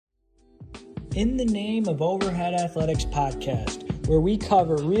In the Name of Overhead Athletics podcast, where we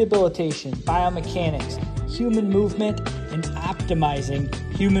cover rehabilitation, biomechanics, human movement, and optimizing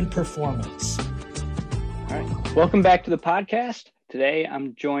human performance. All right. Welcome back to the podcast. Today,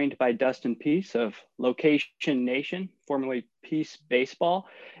 I'm joined by Dustin Peace of Location Nation, formerly Peace Baseball.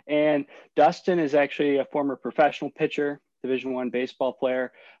 And Dustin is actually a former professional pitcher, Division I baseball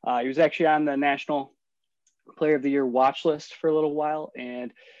player. He was actually on the National Player of the Year watch list for a little while.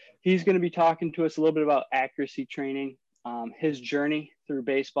 And he's going to be talking to us a little bit about accuracy training, his journey through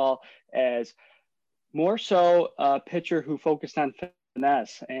baseball as more so a pitcher who focused on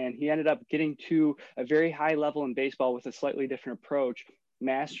finesse. And he ended up getting to a very high level in baseball with a slightly different approach,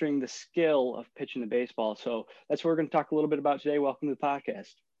 mastering the skill of pitching the baseball. So that's what we're going to talk a little bit about today. Welcome to the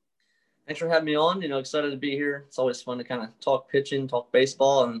podcast. Thanks for having me on. Excited to be here. It's always fun to kind of talk pitching, talk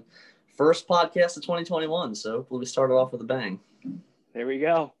baseball, and first podcast of 2021. So hopefully we started off with a bang. There we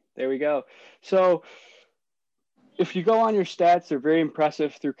go. So if you go on your stats, they're very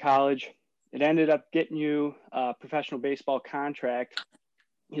impressive through college. It ended up getting you a professional baseball contract.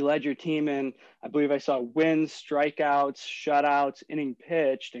 You led your team in, I believe I saw wins, strikeouts, shutouts, inning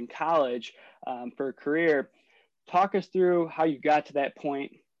pitched in college for a career. Talk us through how you got to that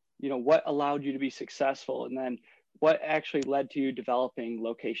point, what allowed you to be successful, and then what actually led to you developing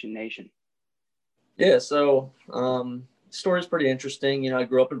Location Nation. Yeah, so story's pretty interesting. I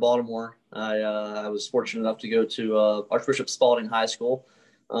grew up in Baltimore. I was fortunate enough to go to Archbishop Spalding High School,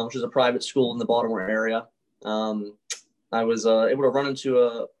 which is a private school in the Baltimore area. I was able to run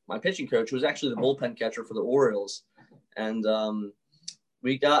into my pitching coach, who was actually the bullpen catcher for the Orioles. And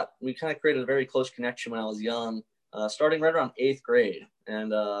we kind of created a very close connection when I was young, starting right around 8th grade.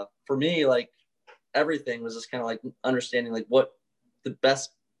 And for me, everything was just kind of understanding what the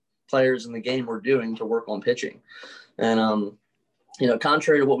best players in the game were doing to work on pitching. And,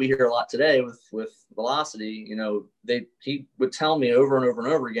 contrary to what we hear a lot today with velocity, he would tell me over and over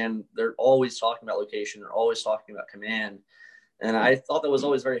and over again, they're always talking about location. They're always talking about command. And I thought that was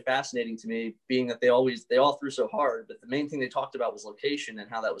always very fascinating to me, being that they all threw so hard, but the main thing they talked about was location and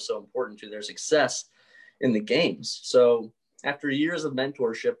how that was so important to their success in the games. So after years of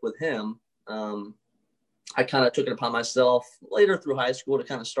mentorship with him, I kind of took it upon myself later through high school to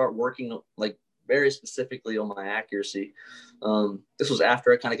kind of start working very specifically on my accuracy. This was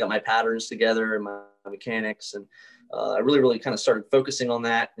after I kind of got my patterns together and my mechanics, and I really kind of started focusing on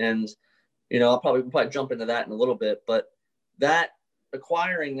that. And I'll probably jump into that in a little bit, but that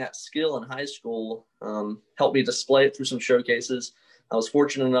acquiring that skill in high school helped me display it through some showcases. I was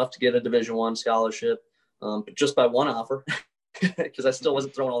fortunate enough to get a Division I scholarship, but just by one offer, because I still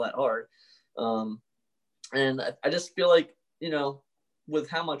wasn't throwing all that hard. And I just feel with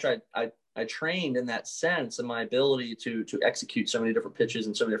how much I trained in that sense and my ability to execute so many different pitches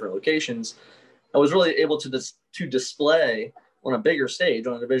in so many different locations, I was really able to display on a bigger stage,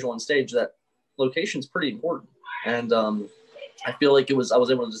 on a Division I stage, that location is pretty important. And I feel I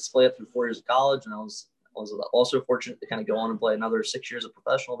was able to display it through 4 years of college, and I was also fortunate to kind of go on and play another 6 years of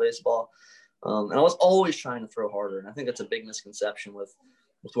professional baseball. And I was always trying to throw harder, and I think that's a big misconception with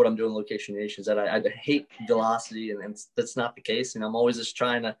what I'm doing in Location Nation, is that I hate velocity, and that's not the case. I'm always just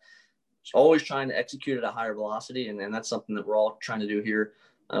trying to execute at a higher velocity. And that's something that we're all trying to do here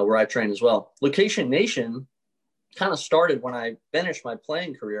where I train as well. Location Nation kind of started when I finished my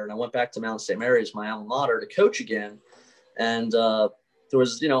playing career and I went back to Mount St. Mary's, my alma mater, to coach again. And there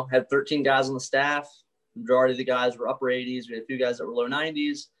was, had 13 guys on the staff. The majority of the guys were upper 80s. We had a few guys that were low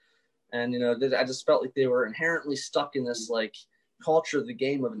 90s. And, I just felt like they were inherently stuck in this culture of the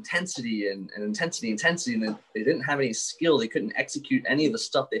game of intensity and intensity. And they didn't have any skill. They couldn't execute any of the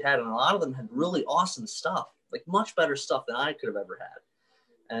stuff they had. And a lot of them had really awesome stuff, much better stuff than I could have ever had.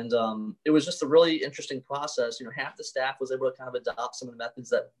 And it was just a really interesting process. Half the staff was able to kind of adopt some of the methods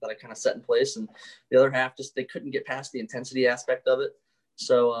that I kind of set in place. And the other half, they couldn't get past the intensity aspect of it.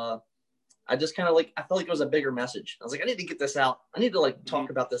 So I just kind of I felt like it was a bigger message. I was I need to get this out. I need to talk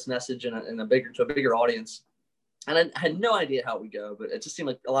about this message to a bigger audience. And I had no idea how it would go, but it just seemed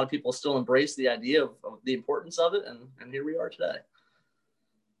like a lot of people still embrace the idea of the importance of it. And here we are today.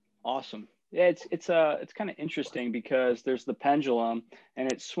 Awesome. Yeah, it's kind of interesting because there's the pendulum,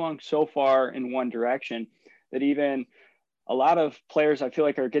 and it swung so far in one direction that even a lot of players I feel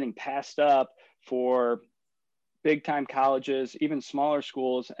like are getting passed up for big time colleges, even smaller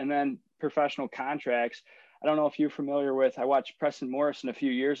schools, and then professional contracts. I don't know if you're familiar with, I watched Preston Morrison a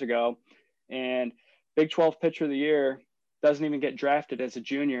few years ago, and Big 12 pitcher of the year, doesn't even get drafted as a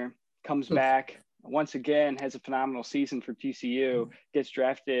junior, comes back once again, has a phenomenal season for TCU, gets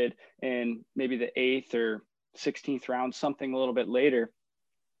drafted in maybe the 8th or 16th round, something a little bit later.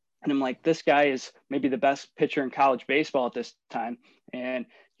 And I'm like, this guy is maybe the best pitcher in college baseball at this time. And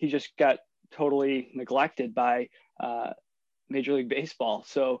he just got totally neglected by Major League Baseball.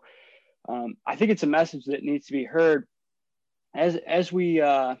 So I think it's a message that needs to be heard as we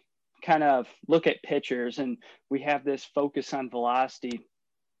kind of look at pitchers and we have this focus on velocity.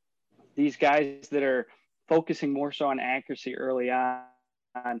 These guys that are focusing more so on accuracy early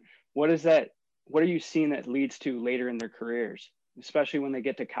on, what are you seeing that leads to later in their careers, especially when they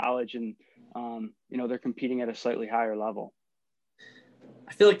get to college and they're competing at a slightly higher level?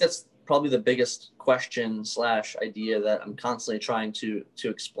 I feel like that's probably the biggest question / idea that I'm constantly trying to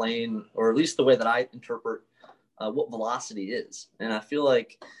explain, or at least the way that I interpret what velocity is. And I feel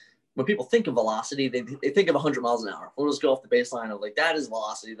like when people think of velocity, they think of 100 miles an hour. We'll just go off the baseline of like, that is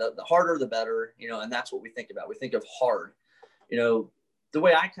velocity. The harder, the better, and that's what we think about. We think of hard. The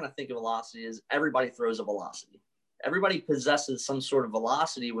way I kind of think of velocity is everybody throws a velocity. Everybody possesses some sort of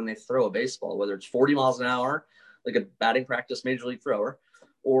velocity when they throw a baseball, whether it's 40 miles an hour, like a batting practice major league thrower,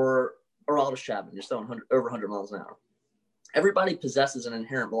 or Aroldis Chapman, just throwing over 100 miles an hour. Everybody possesses an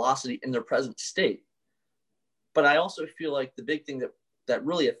inherent velocity in their present state. But I also feel like the big thing that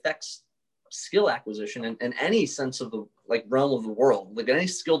really affects skill acquisition and any sense of the realm of the world, like any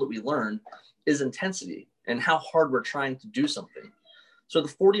skill that we learn, is intensity and how hard we're trying to do something. So the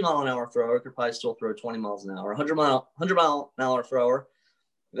 40 mile an hour thrower could probably still throw 20 miles an hour. 100 mile an hour thrower,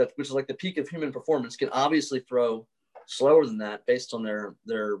 which is like the peak of human performance, can obviously throw slower than that based on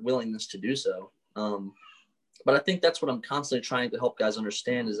their willingness to do so. But I think that's what I'm constantly trying to help guys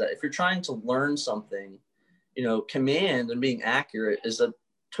understand, is that if you're trying to learn something, command and being accurate is a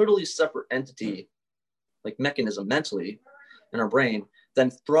totally separate entity, like mechanism mentally in our brain,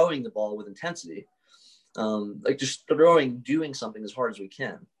 than throwing the ball with intensity. Like just doing something as hard as we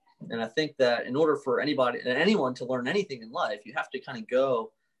can. And I think that in order for anyone to learn anything in life, you have to kind of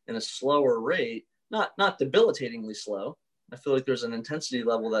go in a slower rate, not debilitatingly slow. I feel like there's an intensity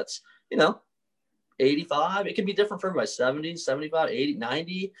level that's, 85. It can be different for everybody, 70, 75, 80,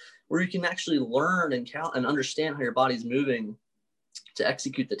 90, where you can actually learn and count and understand how your body's moving to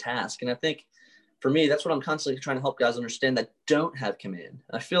execute the task. And I think for me, that's what I'm constantly trying to help guys understand that don't have command.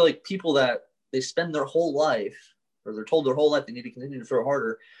 I feel like people that they spend their whole life, or they're told their whole life they need to continue to throw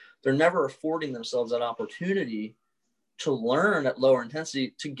harder, they're never affording themselves that opportunity to learn at lower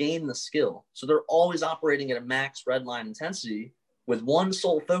intensity to gain the skill. So they're always operating at a max red line intensity with one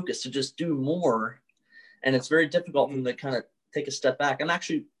sole focus to just do more. And it's very difficult for them to kind of take a step back.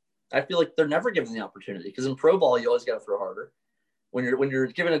 I feel like they're never given the opportunity, because in pro ball, you always got to throw harder. When you're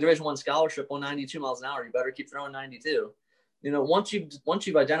given a Division I scholarship on 92 miles an hour, you better keep throwing 92. Once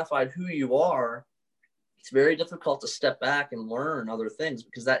you've identified who you are, it's very difficult to step back and learn other things,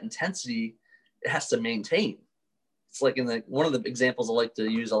 because that intensity, it has to maintain. It's like one of the examples I like to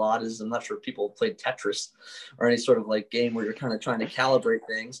use a lot is, I'm not sure if people played Tetris or any sort of like game where you're kind of trying to calibrate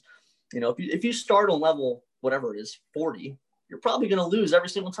things. If you start on level, whatever it is, 40, you're probably going to lose every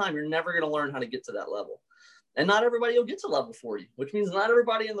single time. You're never going to learn how to get to that level. And not everybody will get to level 40, which means not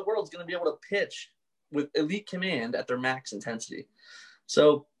everybody in the world is going to be able to pitch with elite command at their max intensity.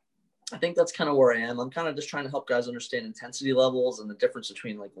 So I think that's kind of where I am. I'm kind of just trying to help guys understand intensity levels and the difference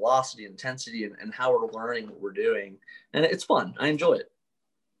between like velocity and intensity, and how we're learning what we're doing. And it's fun. I enjoy it.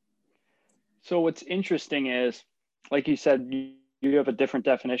 So what's interesting is, like you said, you have a different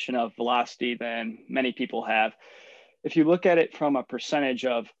definition of velocity than many people have. If you look at it from a percentage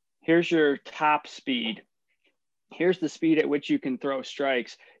of, here's your top speed, here's the speed at which you can throw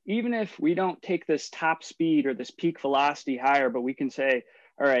strikes. Even if we don't take this top speed or this peak velocity higher, but we can say,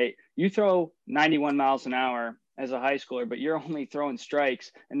 all right, you throw 91 miles an hour as a high schooler, but you're only throwing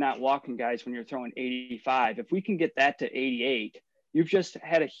strikes and not walking guys when you're throwing 85. If we can get that to 88, you've just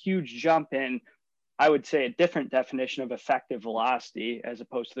had a huge jump in, I would say, a different definition of effective velocity as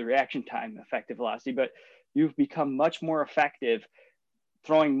opposed to the reaction time effective velocity, but you've become much more effective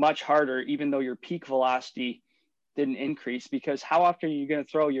throwing much harder, even though your peak velocity didn't increase. Because how often are you going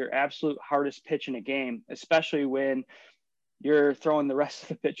to throw your absolute hardest pitch in a game, especially when you're throwing the rest of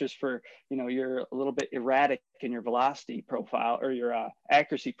the pitches for, you're a little bit erratic in your velocity profile or your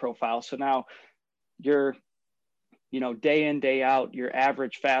accuracy profile. So now you're, day in, day out, your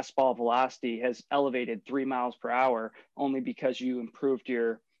average fastball velocity has elevated 3 miles per hour only because you improved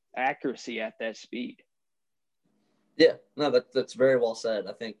your accuracy at that speed. Yeah, no, that's very well said.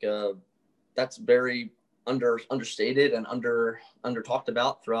 I think that's very understated and under talked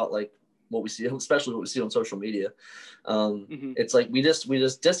about throughout, like what we see, especially what we see on social media. It's like we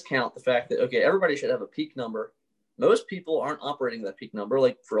just discount the fact that, okay, everybody should have a peak number. Most people aren't operating that peak number.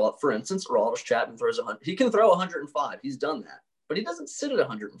 Like for instance, Aroldis Chapman throws 100. He can throw 105. He's done that, but he doesn't sit at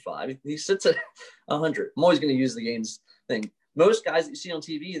 105. He sits at 100. I'm always going to use the gains thing. Most guys that you see on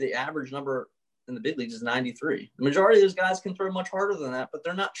TV, the average number in the big leagues is 93. The majority of those guys can throw much harder than that, but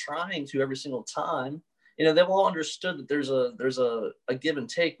they're not trying to every single time. They've all understood that there's a give and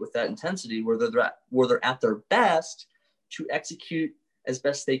take with that intensity where they're at their best to execute as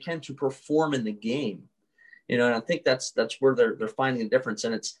best they can to perform in the game. And I think that's where they're finding a difference.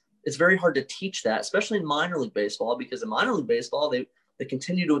 And it's very hard to teach that, especially in minor league baseball, because in minor league baseball, they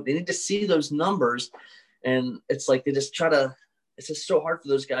need to see those numbers. And it's like it's just so hard for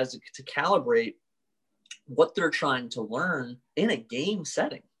those guys to calibrate what they're trying to learn in a game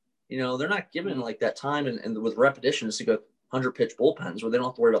setting. They're not given like that time and with repetitions to go 100 pitch bullpens where they don't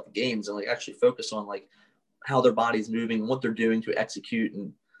have to worry about the games and like actually focus on like how their body's moving, what they're doing to execute,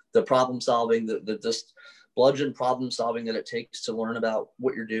 and the problem solving, the just bludgeon problem solving that it takes to learn about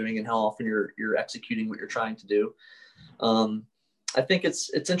what you're doing and how often you're executing what you're trying to do. I think it's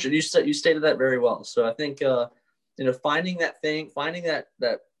interesting. You stated that very well. So I think, finding that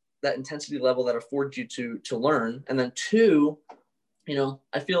intensity level that affords you to learn. And then two,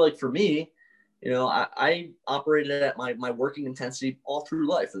 I feel like for me, I operated at my working intensity all through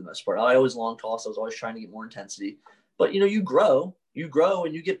life for the most part. I always long toss. I was always trying to get more intensity, but you grow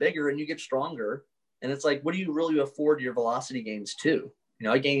and you get bigger and you get stronger. And it's like, what do you really afford your velocity gains to?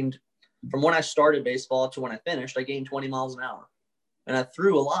 I gained from when I started baseball to when I finished, I gained 20 miles an hour, and I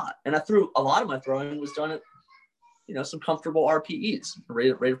threw a lot. And a lot of my throwing was done at, some comfortable RPEs,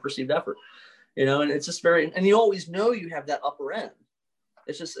 rate of perceived effort, and it's just and you always know you have that upper end.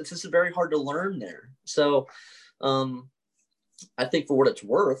 It's just very hard to learn there. So I think for what it's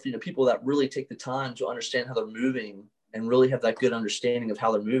worth, people that really take the time to understand how they're moving and really have that good understanding of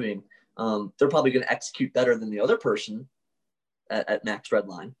how they're moving, they're probably going to execute better than the other person at max red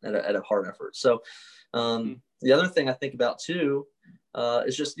line at a hard effort. So the other thing I think about too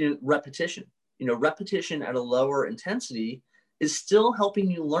is just repetition. Repetition at a lower intensity is still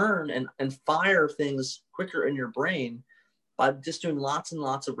helping you learn and fire things quicker in your brain by just doing lots and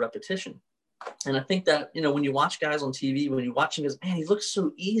lots of repetition. And I think that, when you watch guys on TV, when you watch him, man, he looks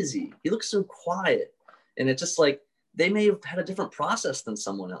so easy. He looks so quiet. And it's just like, they may have had a different process than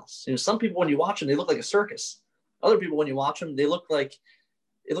someone else. Some people, when you watch them, they look like a circus. Other people, when you watch them, it looks like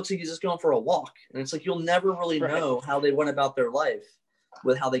he's just going for a walk. And it's like, you'll never really know how they went about their life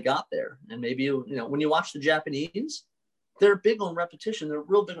with how they got there. And maybe, when you watch the Japanese, they're big on repetition. They're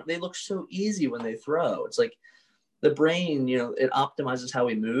real big. They look so easy when they throw. It's like the brain, it optimizes how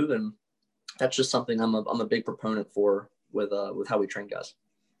we move. And that's just something I'm a big proponent for with how we train guys.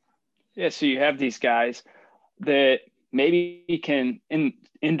 Yeah. So you have these guys that maybe can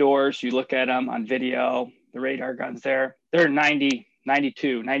indoors, you look at them on video, the radar guns they're 90,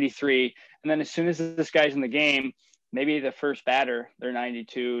 92, 93. And then as soon as this guy's in the game, maybe the first batter, they're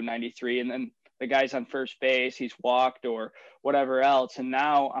 92, 93. And then the guy's on first base, he's walked or whatever else. And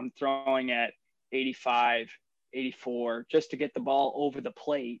now I'm throwing at 85, 84, just to get the ball over the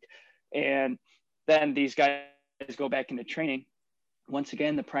plate. And then these guys go back into training. Once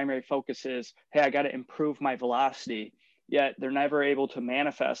again, the primary focus is, hey, I got to improve my velocity. Yet they're never able to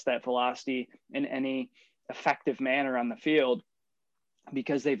manifest that velocity in any effective manner on the field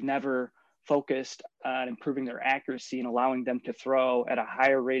because they've never focused on improving their accuracy and allowing them to throw at a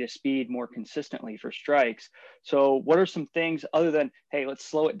higher rate of speed more consistently for strikes. So what are some things other than, hey, let's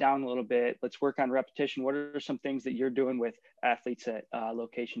slow it down a little bit, let's work on repetition? What are some things that you're doing with athletes at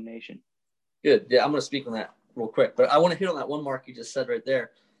Location Nation? Good. Yeah, I'm going to speak on that real quick, but I want to hit on that one mark you just said right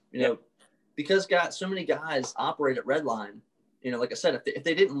there. Because so many guys operate at red line, like I said, if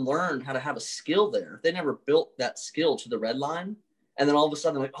they didn't learn how to have a skill there, if they never built that skill to the red line, and then all of a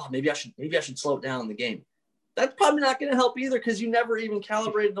sudden like, oh, maybe I should slow it down in the game. That's probably not going to help either, because you never even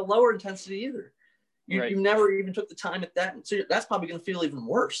calibrated the lower intensity either. You never even took the time at that. So that's probably going to feel even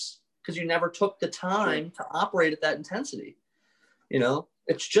worse because you never took the time to operate at that intensity.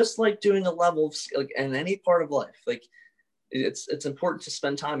 It's just like doing a level of skill, like in any part of life. Like it's important to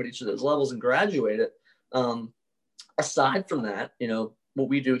spend time at each of those levels and graduate it. Aside from that, what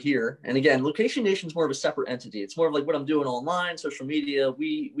we do here, and again, Location Nation is more of a separate entity. It's more of like what I'm doing online, social media.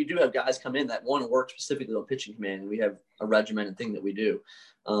 We do have guys come in that want to work specifically on pitching command. We have a regimented thing that we do.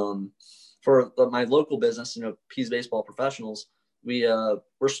 For my local business, Pease Baseball Professionals, we're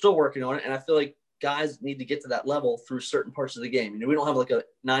still working on it, and I feel like guys need to get to that level through certain parts of the game. We don't have like a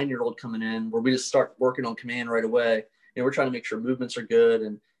 9-year-old coming in where we just start working on command right away. We're trying to make sure movements are good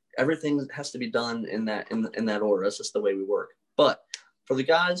and everything has to be done in that order. That's just the way we work. But for the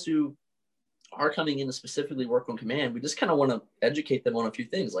guys who are coming in to specifically work on command, we just kind of want to educate them on a few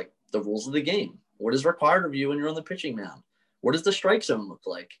things, like the rules of the game. What is required of you when you're on the pitching mound? What does the strike zone look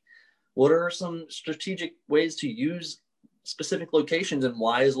like? What are some strategic ways to use specific locations, and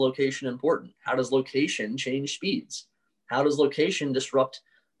why is location important? How does location change speeds? How does location disrupt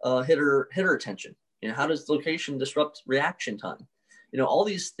hitter attention? How does location disrupt reaction time? All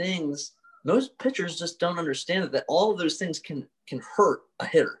these things, most pitchers just don't understand that all of those things can hurt a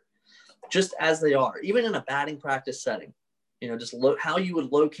hitter just as they are, even in a batting practice setting. Just how you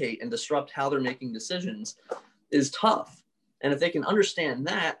would locate and disrupt how they're making decisions is tough. And if they can understand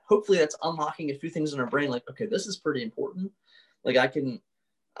that, hopefully that's unlocking a few things in their brain. Like, okay, this is pretty important. Like I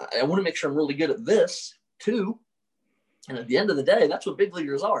want to make sure I'm really good at this too. And at the end of the day, that's what big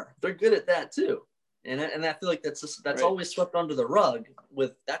leaguers are. They're good at that too. And I feel like that's right. Always swept under the rug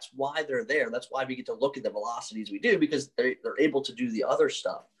that's why they're there. That's why we get to look at the velocities we do, because they're able to do the other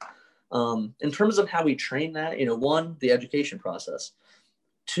stuff. In terms of how we train that, one, the education process.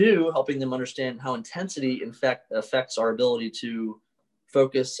 Two, helping them understand how intensity, in fact, affects our ability to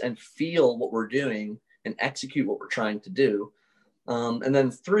focus and feel what we're doing and execute what we're trying to do. And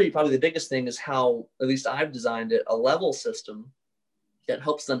then three, probably the biggest thing is how, at least I've designed it, a level system that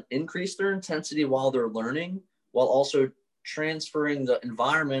helps them increase their intensity while they're learning, while also transferring the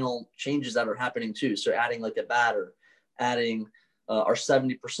environmental changes that are happening too. So adding like a batter, adding our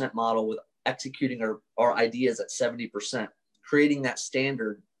 70% model with executing our ideas at 70%, creating that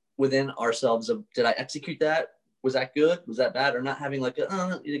standard within ourselves of, did I execute that? Was that good? Was that bad? Or not having like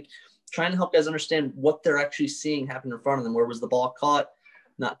trying to help guys understand what they're actually seeing happen in front of them. Where was the ball caught?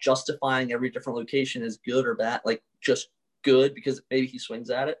 Not justifying every different location as good or bad, like just good because maybe he swings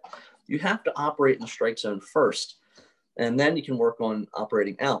at it. You have to operate in the strike zone first, and then you can work on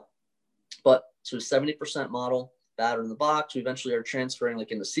operating out. But so 70% model, batter in the box. We eventually are transferring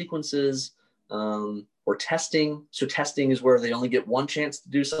like into sequences or testing. So testing is where they only get one chance to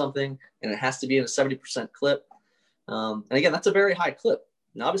do something, and it has to be in a 70% clip. And again, that's a very high clip.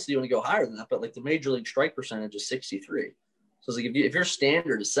 And obviously you want to go higher than that, but like the major league strike percentage is 63. So it's like if your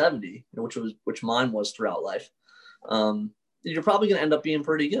standard is 70, which mine was throughout life, you're probably going to end up being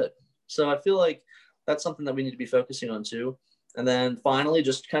pretty good. So I feel like that's something that we need to be focusing on too. And then finally,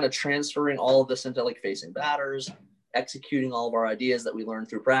 just kind of transferring all of this into like facing batters, executing all of our ideas that we learned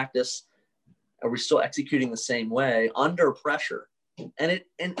through practice. Are we still executing the same way under pressure? And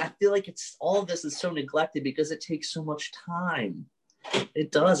I feel like all of this is so neglected because it takes so much time.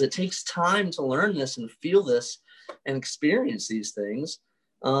 It does. It takes time to learn this and feel this and experience these things.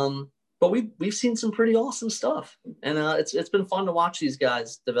 But we've seen some pretty awesome stuff, and it's been fun to watch these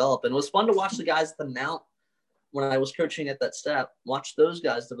guys develop. And it was fun to watch the guys at the Mount when I was coaching at that step, watch those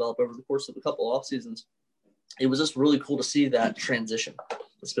guys develop over the course of a couple of off seasons. It was just really cool to see that transition.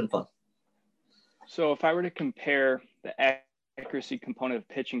 It's been fun. So if I were to compare the accuracy component of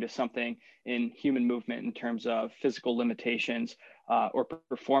pitching to something in human movement in terms of physical limitations or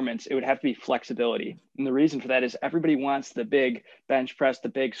performance, it would have to be flexibility. And the reason for that is everybody wants the big bench press, the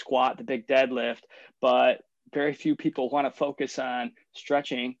big squat, the big deadlift, but very few people want to focus on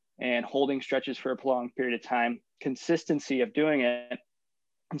stretching and holding stretches for a prolonged period of time, consistency of doing it.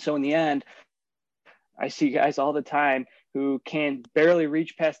 And so in the end, I see guys all the time who can barely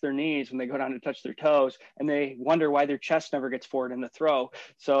reach past their knees when they go down to touch their toes, and they wonder why their chest never gets forward in the throw.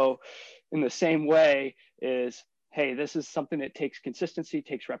 So in the same way is, hey, this is something that takes consistency,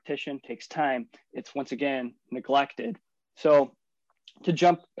 takes repetition, takes time. It's once again neglected. So to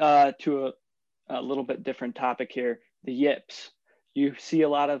jump to a little bit different topic here, the yips. You see a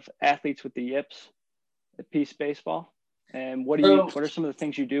lot of athletes with the yips at Peace Baseball. And what are some of the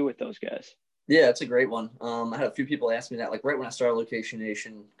things you do with those guys? Yeah, it's a great one. I had a few people ask me that, like right when I started Location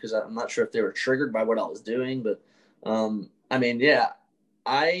Nation, because I'm not sure if they were triggered by what I was doing, but I mean, yeah,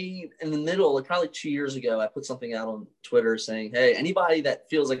 in the middle, like probably 2 years ago, I put something out on Twitter saying, hey, anybody that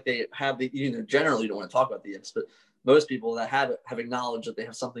feels like they have generally don't want to talk about the yips, but most people that have acknowledged that they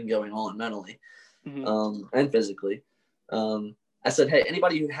have something going on mentally and physically. I said, hey,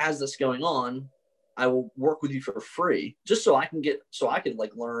 anybody who has this going on, I will work with you for free, just so I can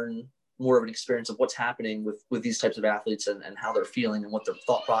like learn more of an experience of what's happening with these types of athletes and how they're feeling and what their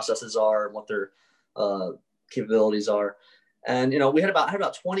thought processes are and what their capabilities are. And, I had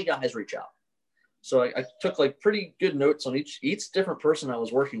about 20 guys reach out. So I took like pretty good notes on each different person I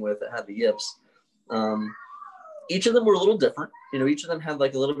was working with that had the yips. Each of them were a little different. Each of them had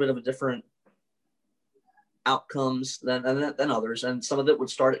like a little bit of a different outcomes than others, and some of it would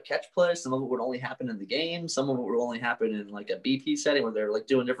start at catch play, some of it would only happen in the game, some of it would only happen in like a BP setting where they're like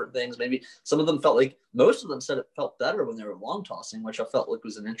doing different things. Maybe some of them felt like, most of them said it felt better when they were long tossing, which I felt like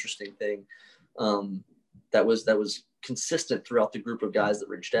was an interesting thing that was consistent throughout the group of guys that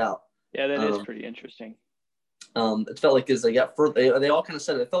reached out. Yeah, that is pretty interesting. It felt like as they got further, they all kind of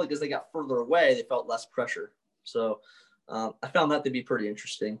said it felt like as they got further away, they felt less pressure. So I found that to be pretty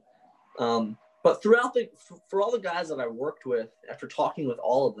interesting. But for all the guys that I worked with, after talking with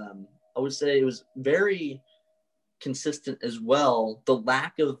all of them, I would say it was very consistent as well, the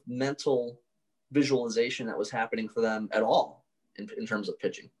lack of mental visualization that was happening for them at all in terms of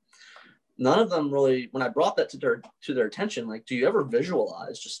pitching. None of them really, when I brought that to their attention, like, do you ever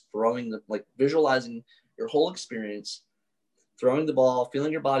visualize just visualizing your whole experience, throwing the ball,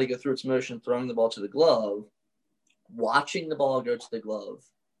 feeling your body go through its motion, throwing the ball to the glove, watching the ball go to the glove,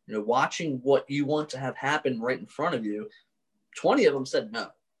 watching what you want to have happen right in front of you? 20 of them said no.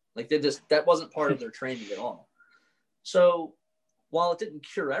 Like, that wasn't part of their training at all. So while it didn't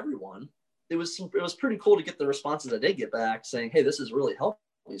cure everyone, it was pretty cool to get the responses that they get back saying, hey, this has really helped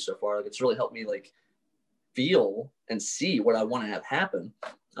me so far. Like, it's really helped me like feel and see what I want to have happen.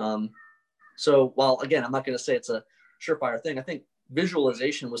 So while, again, I'm not going to say it's a surefire thing, I think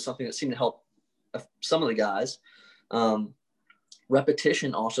visualization was something that seemed to help some of the guys.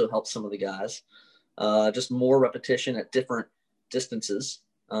 Repetition also helped some of the guys. Just more repetition at different distances.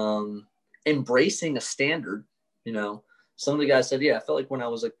 Embracing a standard, some of the guys said, yeah, I felt like when I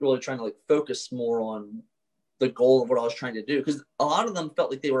was like really trying to like focus more on the goal of what I was trying to do, because a lot of them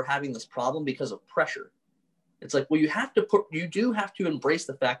felt like they were having this problem because of pressure. It's like, well, you do have to embrace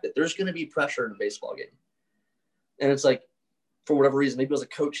the fact that there's going to be pressure in a baseball game. And it's like, for whatever reason, maybe it was a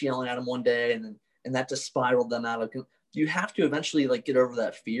coach yelling at them one day and that just spiraled them out of, you have to eventually like get over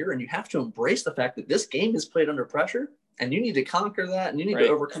that fear, and you have to embrace the fact that this game is played under pressure, and you need to conquer that, and you need to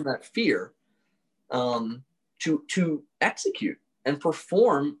overcome that fear to execute and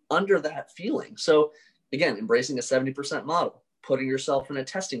perform under that feeling. So again, embracing a 70% model, putting yourself in a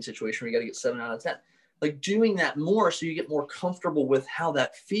testing situation where you got to get 7 out of 10, like doing that more so you get more comfortable with how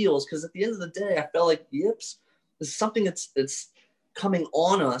that feels. Because at the end of the day, I felt like yips is something it's coming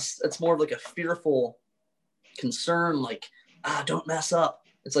on us. It's more of like a fearful concern, like, don't mess up.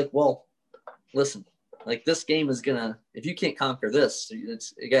 It's like, well, listen, like this game is gonna, if you can't conquer this,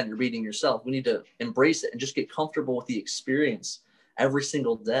 it's, again, you're beating yourself. We need to embrace it and just get comfortable with the experience every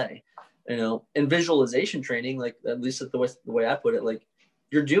single day. In visualization training, like at least the way I put it, like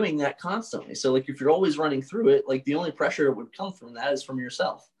you're doing that constantly. So like if you're always running through it, like the only pressure that would come from that is from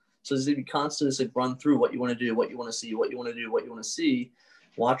yourself. So as you constantly like run through what you want to do, what you want to see, what you want to do, what you want to see,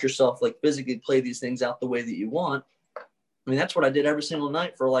 watch yourself like physically play these things out the way that you want. I mean, that's what I did every single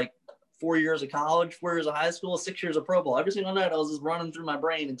night for like 4 years of college, 4 years of high school, 6 years of pro ball. Every single night I was just running through my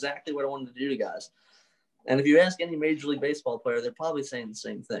brain exactly what I wanted to do to guys. And if you ask any Major League Baseball player, they're probably saying the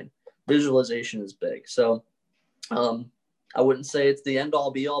same thing. Visualization is big. So I wouldn't say it's the end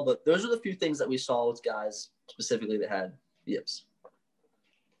all be all, but those are the few things that we saw with guys specifically that had yips.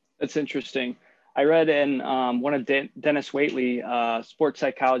 That's interesting. I read in one of Dennis Waitley, sports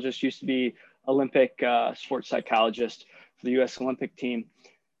psychologist, used to be Olympic sports psychologist for the U.S. Olympic team.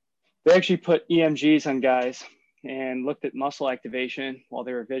 They actually put EMGs on guys and looked at muscle activation while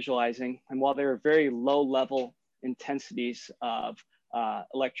they were visualizing. And while they were very low level intensities of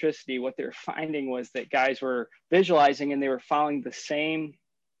electricity, what they were finding was that guys were visualizing and they were following the same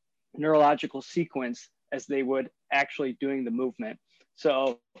neurological sequence as they would actually doing the movement.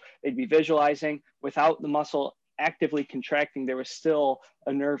 So they'd be visualizing without the muscle actively contracting. There was still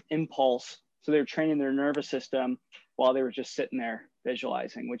a nerve impulse. So they were training their nervous system while they were just sitting there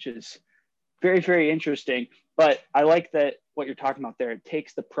visualizing, which is very, very interesting. But I like that what you're talking about there. It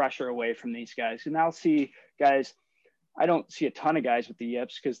takes the pressure away from these guys. And I'll see guys, I don't see a ton of guys with the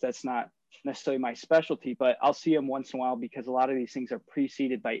yips because that's not necessarily my specialty, but I'll see them once in a while because a lot of these things are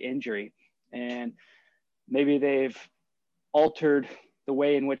preceded by injury. And maybe they've altered the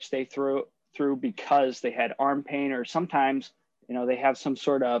way in which they threw because they had arm pain, or sometimes, they have some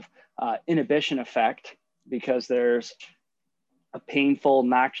sort of inhibition effect because there's a painful,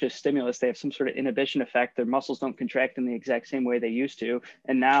 noxious stimulus. They have some sort of inhibition effect. Their muscles don't contract in the exact same way they used to.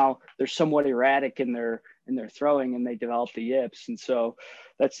 And now they're somewhat erratic in their throwing, and they develop the yips. And so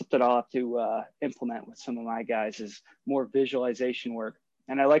that's something I'll have to implement with some of my guys, is more visualization work.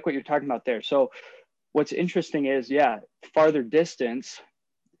 And I like what you're talking about there. So what's interesting is, farther distance,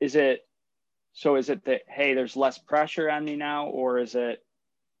 is it that, hey, there's less pressure on me now, or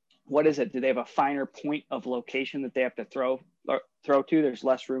what is it? Do they have a finer point of location that they have to throw to? There's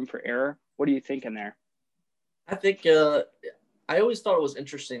less room for error. What are you thinking there? I think I always thought it was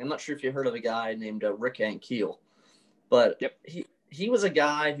interesting. I'm not sure if you heard of a guy named Rick Ankiel, but yep. he was a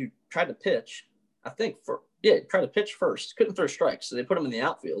guy who tried to pitch, tried to pitch first, couldn't throw strikes. So they put him in the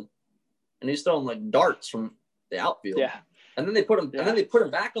outfield, and he's throwing like darts from the outfield. Yeah. And then they put him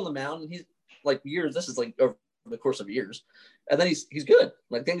back on the mound, and he's like this is like over the course of years. And then he's good.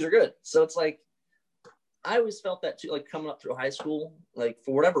 Like, things are good. So it's like, I always felt that too, like coming up through high school, like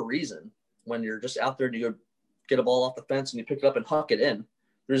for whatever reason, when you're just out there and you go get a ball off the fence and you pick it up and huck it in,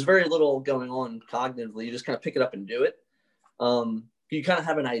 there's very little going on cognitively. You just kind of pick it up and do it. You kind of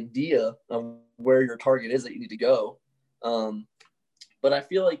have an idea of where your target is that you need to go. But I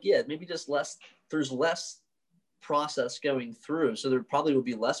feel like, yeah, maybe just there's less process going through. So there probably will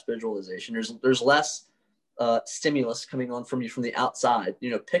be less visualization. There's less stimulus coming on from you from the outside,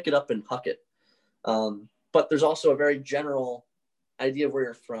 pick it up and huck it. But there's also a very general idea of where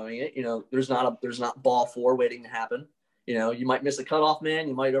you're throwing it. There's not ball four waiting to happen. You might miss a cutoff man,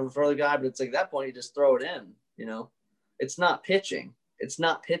 you might overthrow the guy, but it's like at that point you just throw it in. It's not pitching.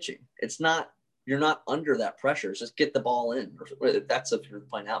 You're not under that pressure. It's just get the ball in. That's if you're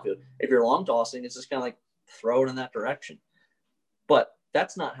playing outfield. If you're long tossing, it's just kind of like throw it in that direction. But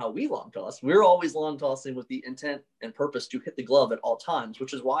that's not how we long toss. We're always long tossing with the intent and purpose to hit the glove at all times,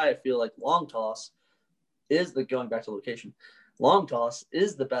 which is why I feel like long toss is going back to location. Long toss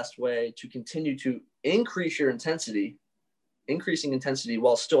is the best way to continue to increase your intensity, increasing intensity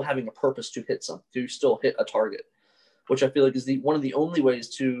while still having a purpose to still hit a target, which I feel like is one of the only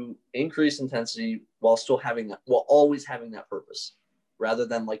ways to increase intensity while always having that purpose, rather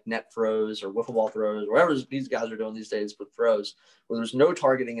than like net throws or wiffle ball throws, or whatever these guys are doing these days with throws, where there's no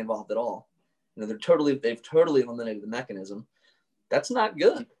targeting involved at all. They've totally eliminated the mechanism. That's not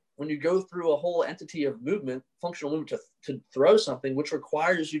good. When you go through a whole entity of movement, functional movement to throw something, which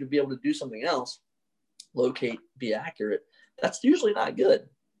requires you to be able to do something else, locate, be accurate, that's usually not good,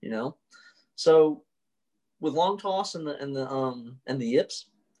 So with long toss and the yips,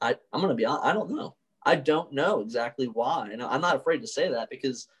 I'm going to be honest, I don't know. I don't know exactly why. And I'm not afraid to say that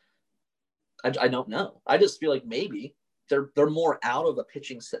because I don't know. I just feel like maybe they're more out of a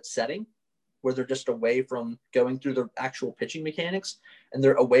pitching setting where they're just away from going through the actual pitching mechanics and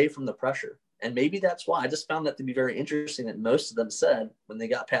they're away from the pressure. And maybe that's why. I just found that to be very interesting that most of them said when they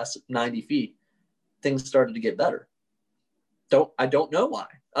got past 90 feet, things started to get better. I don't know why.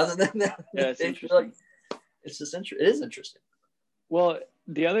 Other than that, yeah, it's interesting. It is interesting. Well,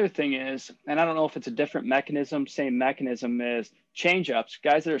 the other thing is, and I don't know if it's a different mechanism, same mechanism, is change-ups.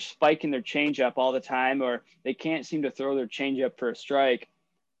 Guys that are spiking their change-up all the time, or they can't seem to throw their change-up for a strike,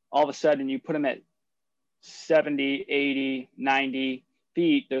 all of a sudden you put them at 70, 80, 90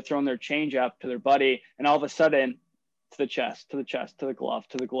 feet, they're throwing their change-up to their buddy, and all of a sudden to the chest, to the chest, to the glove,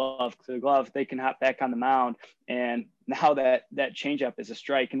 to the glove, to the glove, they can hop back on the mound, and now that change-up is a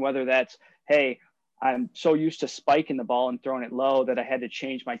strike. And whether that's, hey, I'm so used to spiking the ball and throwing it low that I had to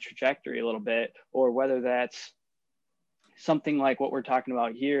change my trajectory a little bit, or whether that's something like what we're talking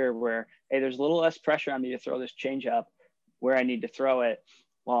about here where, hey, there's a little less pressure on me to throw this change up where I need to throw it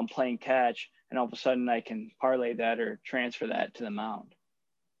while I'm playing catch, and all of a sudden I can parlay that or transfer that to the mound.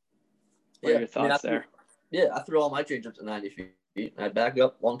 What are your thoughts there? I threw all my change-ups at 90 feet. I'd back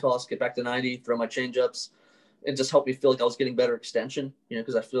up, long toss, get back to 90, throw my change-ups. It just helped me feel like I was getting better extension,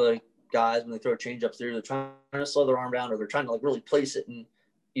 because I feel like guys, when they throw change-ups, they're either trying to slow their arm down or they're trying to like really place it, and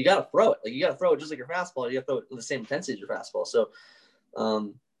you got to throw it. Like, you got to throw it just like your fastball. You got to throw it with the same intensity as your fastball. So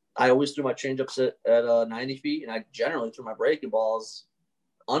I always threw my change-ups at 90 feet, and I generally threw my breaking balls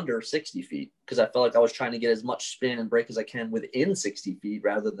under 60 feet because I felt like I was trying to get as much spin and break as I can within 60 feet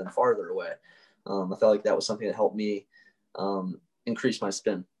rather than farther away. I felt like that was something that helped me increase my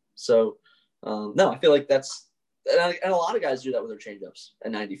spin. So, no, I feel like that's – and a lot of guys do that with their changeups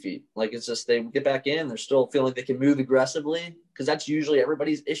at 90 feet. Like, it's just they get back in, they're still feeling like they can move aggressively because that's usually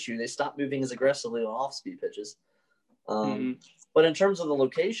everybody's issue. They stop moving as aggressively on off-speed pitches. But in terms of the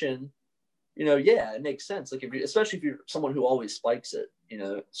location, it makes sense. Like, especially if you're someone who always spikes it,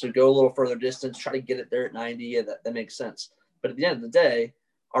 so go a little further distance, try to get it there at 90. Yeah, that makes sense. But at the end of the day,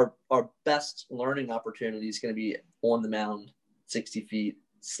 our best learning opportunity is going to be on the mound, 60 feet,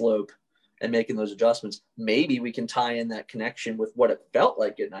 slope, and making those adjustments. Maybe we can tie in that connection with what it felt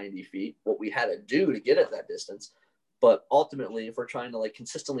like at 90 feet, what we had to do to get at that distance. But ultimately, if we're trying to like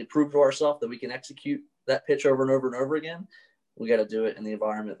consistently prove to ourselves that we can execute that pitch over and over and over again, we got to do it in the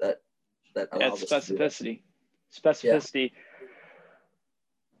environment that allows us to do it. Specificity. Yeah.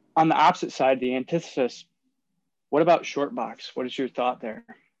 On the opposite side, the antithesis, what about short box? What is your thought there?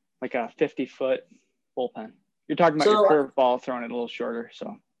 Like a 50-foot bullpen. You're talking about your curveball, throwing it a little shorter.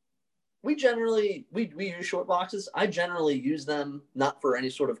 So we generally we use short boxes. I generally use them not for any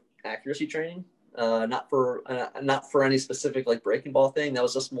sort of accuracy training, not for any specific like breaking ball thing. That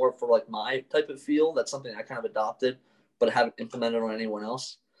was just more for like my type of feel. That's something I kind of adopted, but I haven't implemented on anyone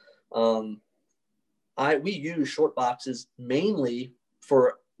else. We use short boxes mainly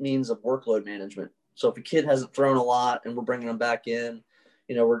for means of workload management. So if a kid hasn't thrown a lot and we're bringing them back in,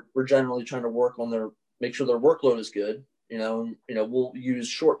 we're generally trying to make sure their workload is good. We'll use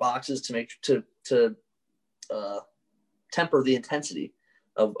short boxes to temper the intensity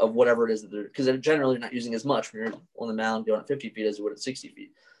of whatever it is that because they're generally not using as much when you're on the mound going at 50 feet as you would at 60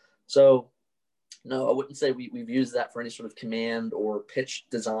 feet. So no, I wouldn't say we've used that for any sort of command or pitch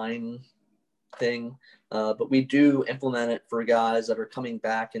design thing, but we do implement it for guys that are coming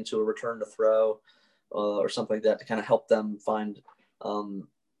back into a return to throw or something like that to kind of help them find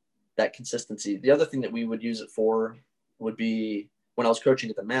that consistency. The other thing that we would use it for would be when I was coaching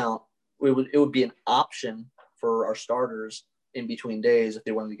at the Mount, it would be an option for our starters in between days if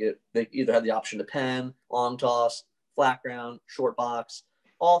they wanted to they either had the option to pen, long toss, flat ground, short box,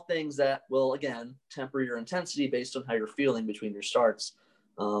 all things that will, again, temper your intensity based on how you're feeling between your starts.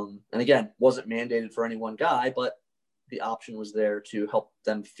 And again, wasn't mandated for any one guy, but the option was there to help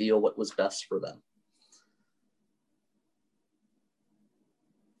them feel what was best for them.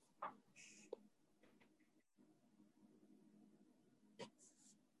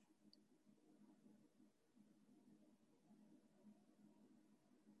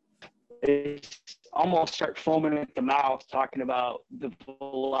 They almost start foaming at the mouth talking about the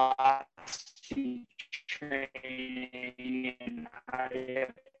velocity training and how you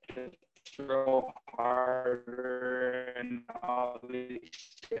have to throw harder and all these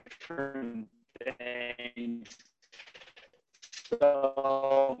different things.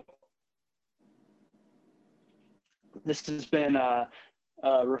 So this has been a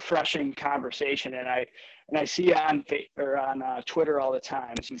refreshing conversation, and I see on Twitter all the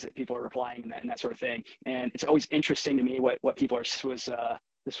time, it seems that people are replying and that sort of thing. And it's always interesting to me what people are.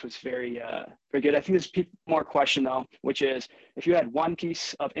 This was very very good. I think there's more question though, which is if you had one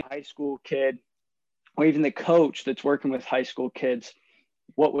piece of a high school kid, or even the coach that's working with high school kids,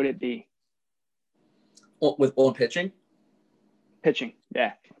 what would it be? With pitching? Pitching,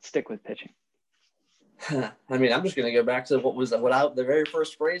 yeah. Let's stick with pitching. I mean, I'm just going to go back to the very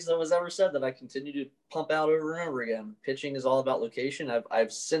first phrase that was ever said that I continue to pump out over and over again. Pitching is all about location.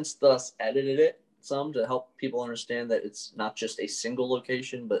 I've since thus edited it some to help people understand that it's not just a single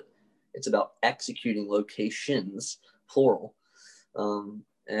location, but it's about executing locations, plural. And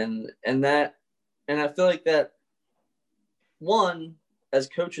I feel like that, one, as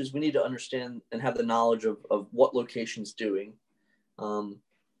coaches, we need to understand and have the knowledge of what location's doing.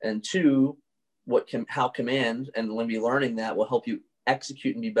 And two, how command and when you're learning that will help you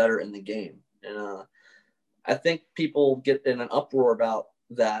execute and be better in the game. And I think people get in an uproar about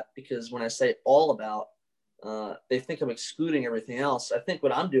that because when I say all about, they think I'm excluding everything else. I think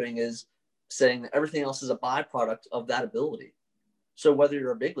what I'm doing is saying that everything else is a byproduct of that ability. So whether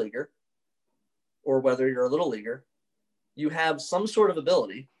you're a big leaguer or whether you're a little leaguer, you have some sort of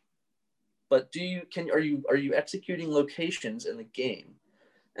ability, but are you executing locations in the game?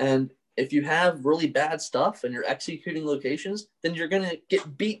 And if you have really bad stuff and you're executing locations, then you're going to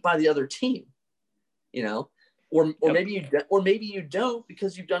get beat by the other team, or maybe you don't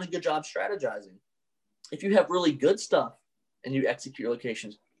because you've done a good job strategizing. If you have really good stuff and you execute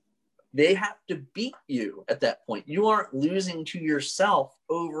locations, they have to beat you at that point. You aren't losing to yourself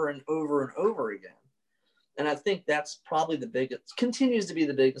over and over and over again. And I think that's probably continues to be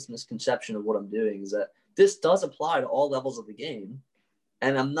the biggest misconception of what I'm doing is that this does apply to all levels of the game.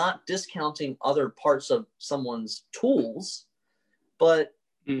 And I'm not discounting other parts of someone's tools, but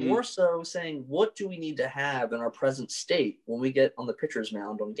more so saying, what do we need to have in our present state when we get on the pitcher's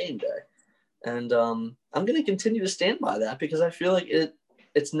mound on game day? And I'm going to continue to stand by that because I feel like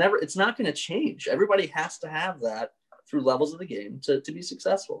it's not going to change. Everybody has to have that through levels of the game to be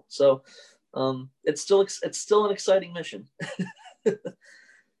successful. So it's still an exciting mission.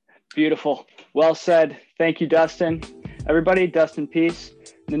 Beautiful. Well said. Thank you, Dustin. Everybody, Dustin Peace,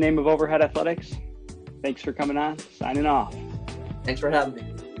 in the name of Overhead Athletics. Thanks for coming on. Signing off. Thanks for having me.